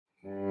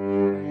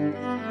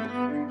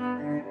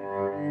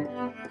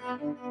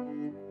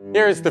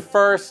Here is the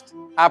first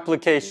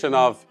application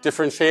of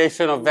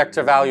differentiation of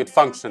vector-valued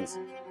functions.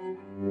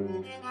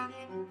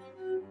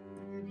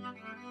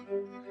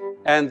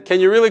 And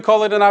can you really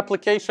call it an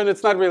application?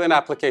 It's not really an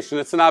application.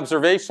 It's an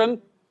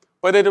observation,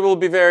 but it will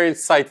be very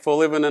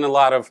insightful even in a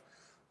lot of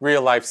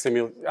real-life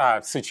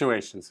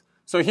situations.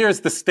 So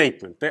here's the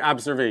statement, the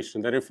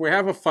observation, that if we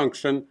have a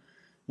function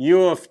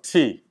u of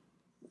t,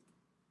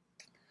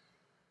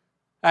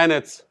 and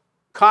it's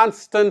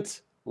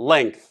constant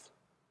length.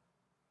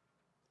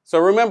 So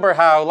remember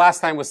how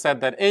last time we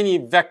said that any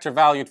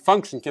vector-valued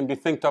function can be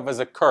thought of as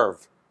a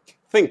curve.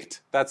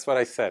 Thinked, that's what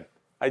I said.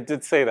 I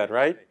did say that,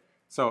 right?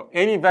 So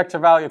any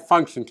vector-valued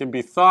function can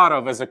be thought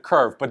of as a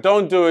curve, but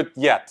don't do it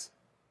yet,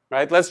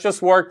 right? Let's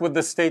just work with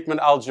this statement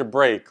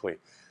algebraically.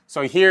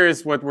 So here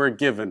is what we're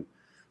given.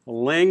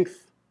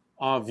 Length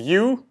of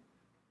u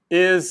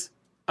is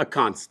a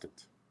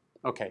constant.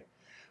 Okay.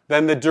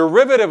 Then the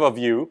derivative of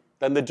u,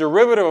 then the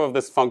derivative of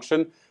this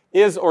function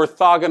is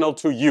orthogonal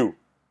to u.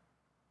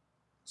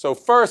 So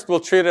first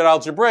we'll treat it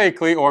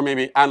algebraically or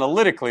maybe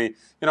analytically.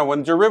 You know,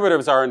 when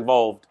derivatives are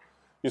involved,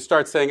 you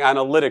start saying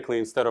analytically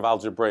instead of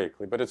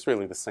algebraically, but it's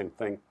really the same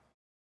thing.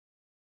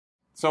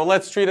 So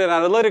let's treat it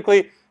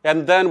analytically,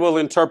 and then we'll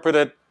interpret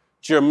it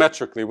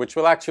geometrically, which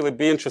will actually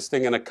be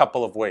interesting in a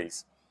couple of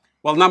ways.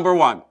 Well, number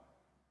one,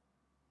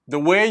 the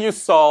way you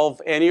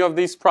solve any of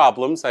these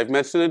problems, I've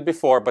mentioned it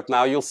before, but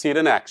now you'll see it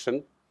in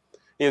action,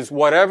 is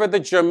whatever the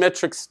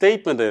geometric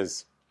statement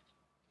is,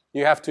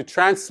 you have to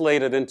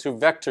translate it into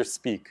vector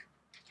speak,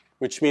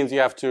 which means you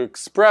have to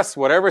express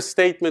whatever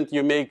statement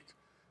you make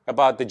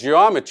about the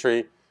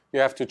geometry, you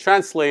have to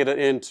translate it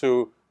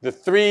into the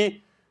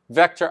three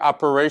vector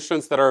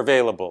operations that are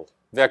available.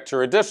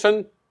 Vector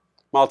addition,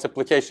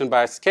 multiplication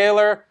by a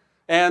scalar,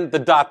 and the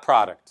dot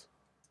product.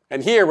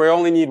 And here we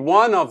only need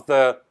one of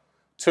the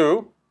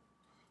two,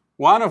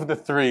 one of the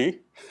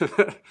three,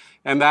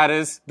 and that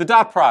is the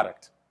dot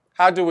product.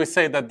 How do we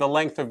say that the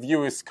length of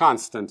u is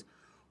constant?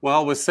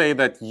 Well, we say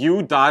that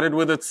u dotted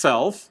with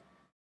itself.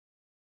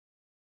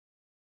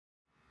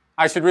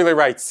 I should really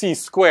write c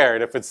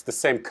squared if it's the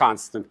same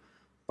constant,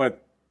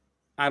 but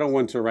I don't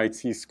want to write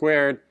c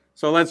squared.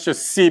 So let's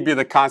just c be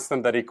the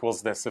constant that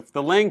equals this. If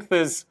the length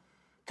is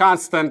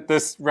constant,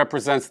 this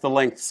represents the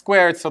length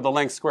squared, so the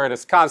length squared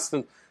is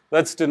constant.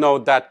 Let's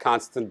denote that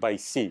constant by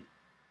c.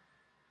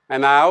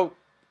 And now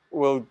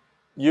we'll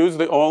use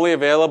the only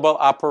available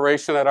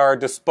operation at our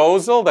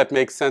disposal that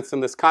makes sense in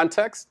this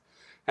context,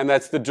 and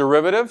that's the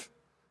derivative.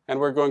 And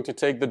we're going to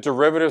take the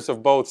derivatives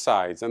of both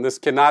sides. And this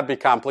cannot be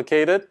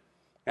complicated,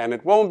 and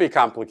it won't be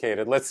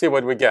complicated. Let's see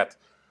what we get.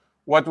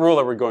 What rule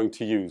are we going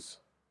to use?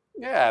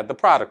 Yeah, the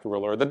product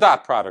rule, or the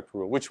dot product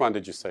rule. Which one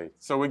did you say?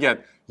 So we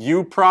get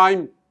u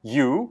prime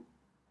u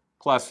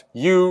plus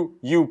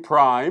u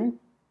prime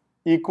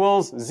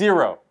equals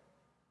 0.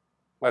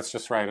 Let's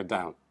just write it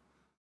down.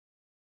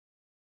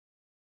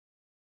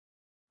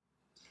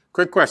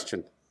 Quick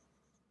question.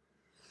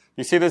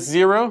 You see this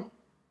 0?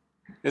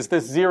 Is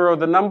this 0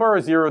 the number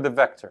or 0 the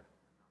vector?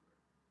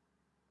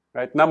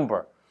 Right,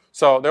 number.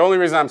 So the only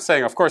reason I'm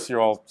saying, of course you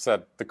all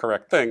said the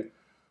correct thing,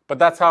 but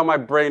that's how my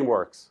brain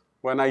works.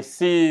 When I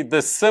see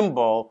this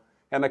symbol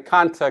in a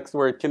context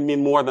where it can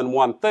mean more than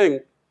one thing,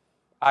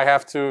 I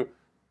have to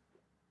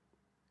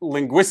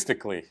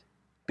linguistically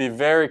be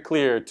very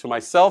clear to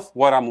myself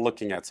what I'm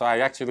looking at. So I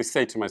actually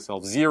say to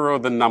myself, 0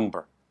 the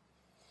number.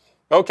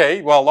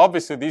 Okay, well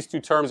obviously these two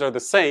terms are the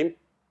same,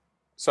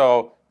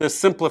 so this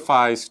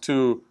simplifies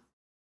to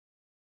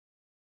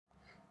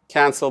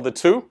cancel the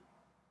 2.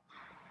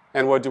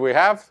 And what do we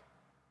have?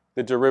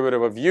 The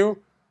derivative of u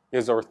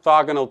is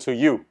orthogonal to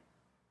u.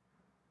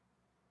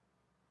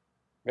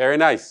 Very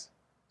nice.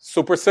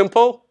 Super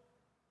simple.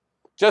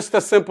 Just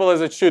as simple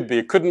as it should be.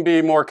 It couldn't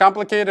be more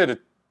complicated.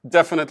 It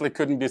definitely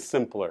couldn't be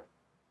simpler.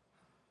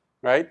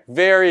 Right?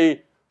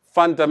 Very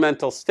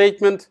fundamental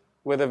statement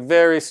with a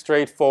very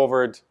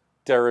straightforward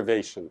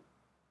derivation.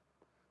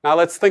 Now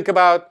let's think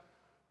about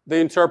the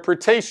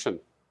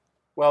interpretation.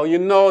 Well, you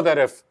know that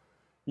if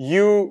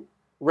u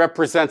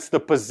represents the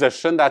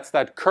position, that's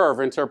that curve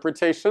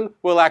interpretation,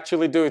 we'll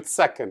actually do it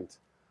second.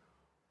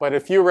 But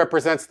if u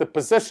represents the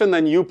position,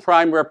 then u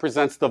prime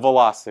represents the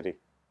velocity.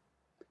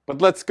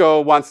 But let's go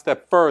one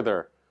step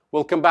further.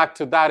 We'll come back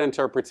to that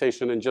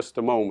interpretation in just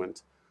a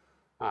moment.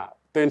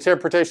 The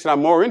interpretation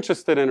I'm more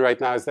interested in right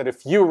now is that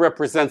if u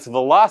represents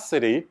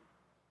velocity,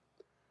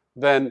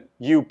 then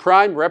u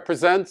prime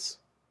represents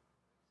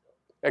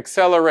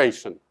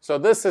acceleration. So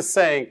this is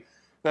saying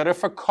that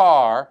if a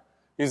car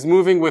is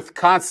moving with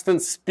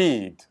constant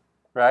speed,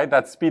 right?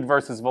 That's speed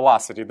versus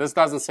velocity. This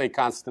doesn't say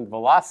constant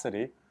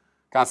velocity.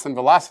 Constant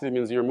velocity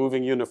means you're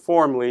moving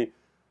uniformly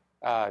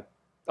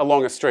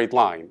along a straight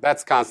line.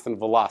 That's constant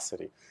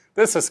velocity.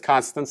 This is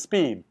constant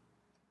speed.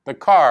 The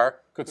car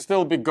could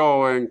still be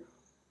going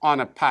on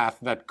a path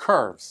that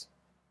curves.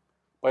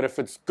 But if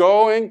it's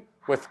going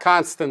with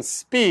constant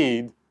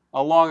speed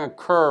along a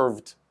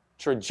curved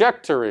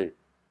trajectory,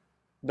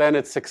 then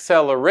its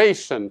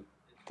acceleration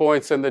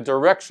points in the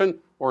direction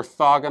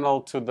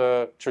orthogonal to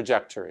the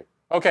trajectory.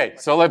 Okay,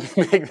 so let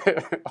me make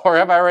or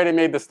have I already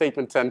made the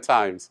statement 10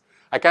 times?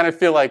 I kind of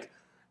feel like,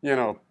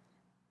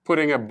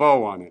 putting a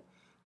bow on it.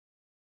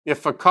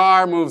 If a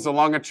car moves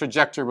along a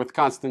trajectory with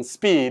constant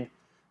speed,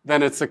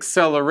 then its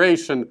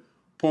acceleration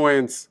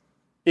points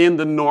in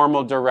the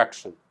normal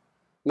direction.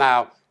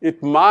 Now,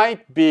 it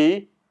might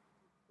be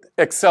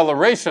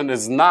acceleration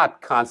is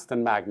not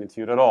constant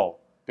magnitude at all,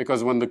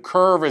 because when the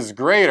curve is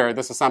greater,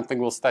 this is something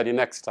we'll study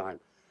next time,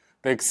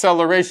 the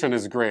acceleration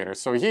is greater.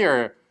 So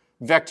here,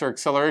 vector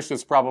acceleration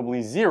is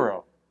probably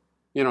 0.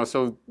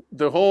 So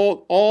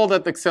all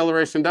that the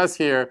acceleration does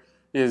here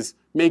is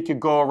make you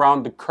go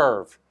around the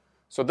curve.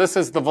 So this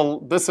is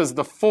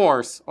the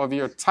force of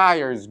your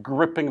tires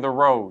gripping the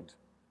road.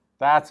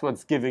 That's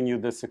what's giving you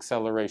this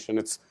acceleration.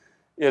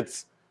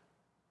 It's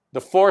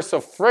the force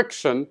of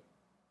friction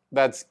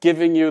that's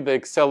giving you the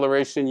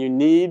acceleration you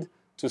need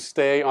to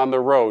stay on the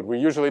road. We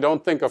usually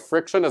don't think of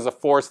friction as a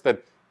force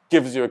that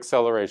gives you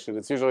acceleration.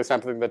 It's usually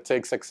something that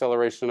takes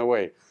acceleration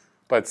away.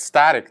 But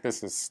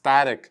this is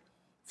static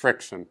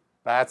friction.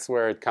 That's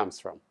where it comes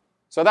from.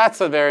 So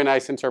that's a very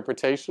nice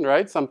interpretation,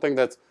 right? Something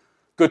that's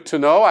good to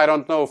know. I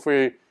don't know if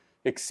we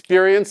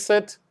experience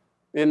it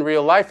in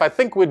real life. I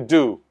think we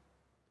do.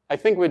 I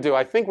think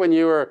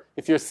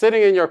if you're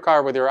sitting in your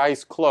car with your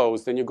eyes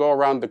closed and you go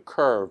around the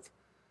curve,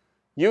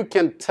 you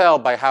can tell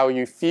by how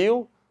you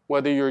feel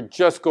whether you're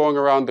just going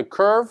around the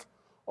curve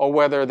or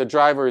whether the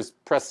driver is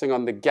pressing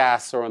on the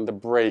gas or on the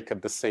brake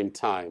at the same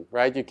time,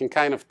 right? You can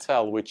kind of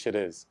tell which it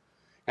is.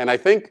 And I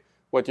think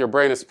what your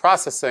brain is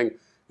processing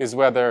is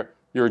whether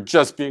you're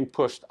just being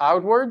pushed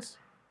outwards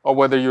or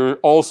whether you're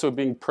also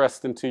being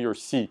pressed into your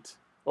seat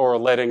or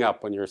letting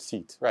up on your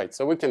seat, right?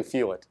 So we can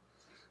feel it.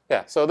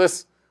 Yeah, so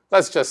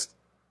let's just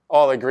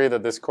all agree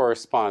that this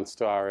corresponds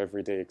to our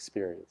everyday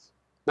experience.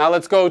 Now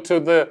let's go to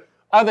the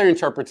other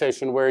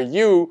interpretation where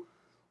U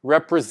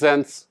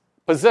represents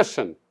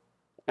position.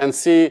 And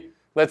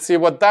let's see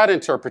what that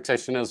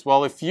interpretation is.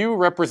 Well, if U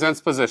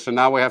represents position,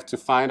 now we have to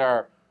find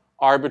our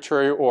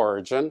arbitrary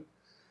origin.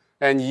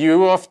 And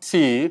U of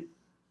t,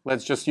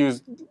 let's just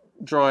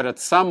draw it at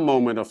some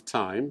moment of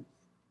time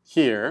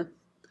here.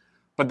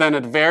 But then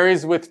it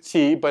varies with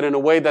t, but in a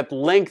way that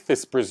length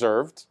is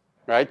preserved,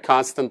 right?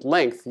 Constant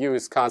length, U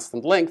is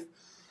constant length.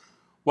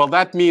 Well,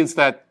 that means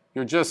that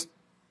you're just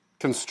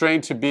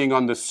constrained to being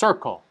on the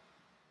circle,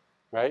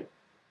 right?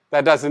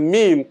 That doesn't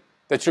mean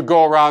that you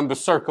go around the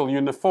circle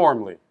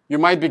uniformly. You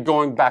might be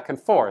going back and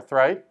forth,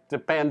 right?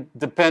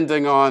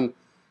 Depending on,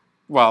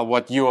 well,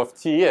 what U of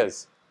t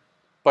is.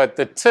 But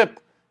the tip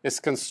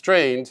is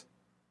constrained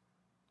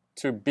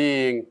to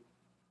being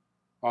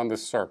on the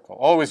circle.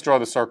 Always draw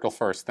the circle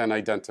first, then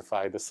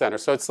identify the center.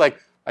 So it's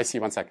like, I see,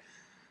 one sec.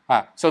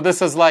 So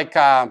this is like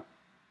a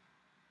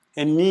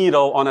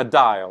needle on a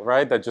dial,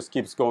 right? That just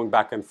keeps going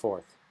back and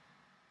forth.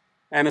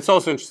 And it's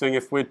also interesting,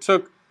 if we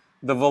took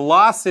the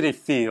velocity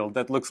field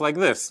that looks like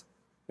this,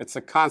 it's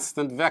a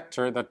constant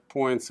vector that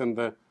points in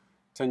the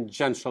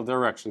tangential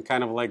direction,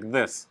 kind of like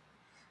this.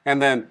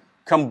 And then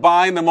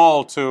combine them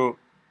all to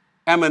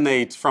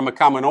emanate from a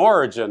common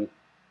origin,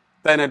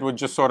 then it would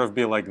just sort of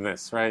be like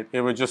this, right?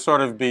 It would just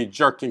sort of be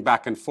jerking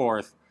back and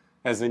forth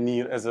as a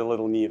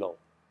little needle.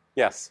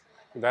 Yes,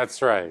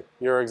 that's right.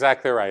 You're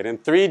exactly right. In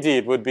 3D,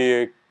 it would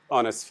be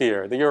on a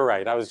sphere. You're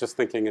right. I was just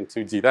thinking in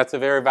 2D. That's a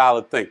very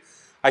valid thing.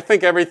 I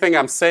think everything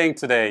I'm saying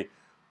today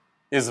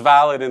is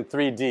valid in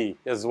 3D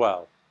as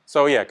well.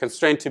 So yeah,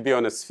 constrained to be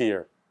on a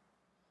sphere.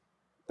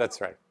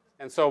 That's right.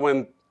 And so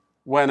when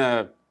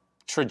a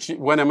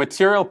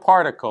material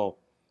particle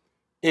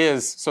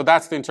so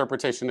that's the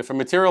interpretation. If a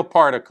material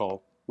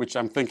particle, which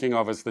I'm thinking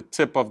of as the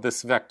tip of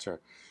this vector,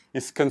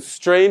 is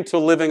constrained to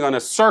living on a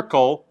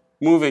circle,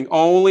 moving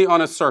only on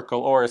a circle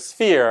or a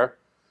sphere,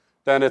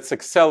 then its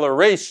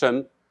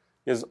acceleration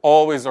is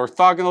always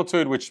orthogonal to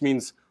it, which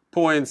means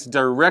points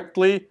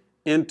directly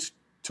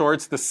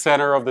towards the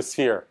center of the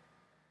sphere,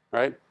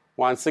 right?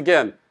 Once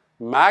again,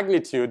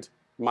 magnitude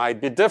might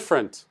be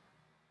different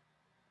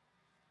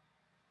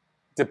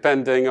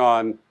depending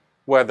on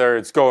whether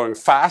it's going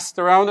fast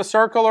around a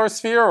circle or a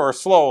sphere or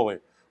slowly,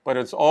 but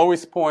it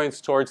always points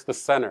towards the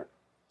center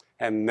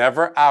and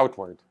never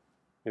outward.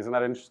 Isn't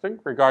that interesting?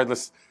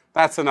 Regardless,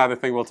 that's another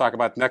thing we'll talk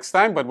about next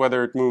time, but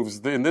whether it moves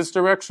in this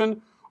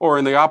direction or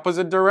in the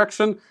opposite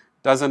direction,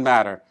 doesn't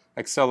matter.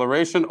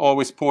 Acceleration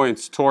always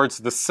points towards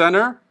the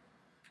center,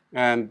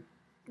 and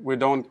we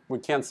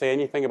can't say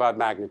anything about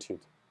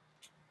magnitude.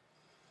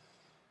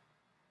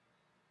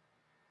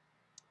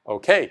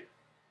 Okay,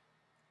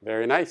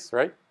 very nice,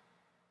 right?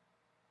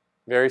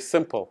 Very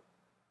simple.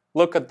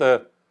 Look at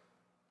the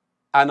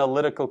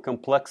analytical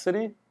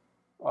complexity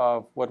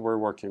of what we're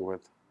working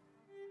with.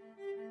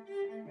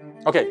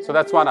 Okay, so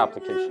that's one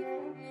application.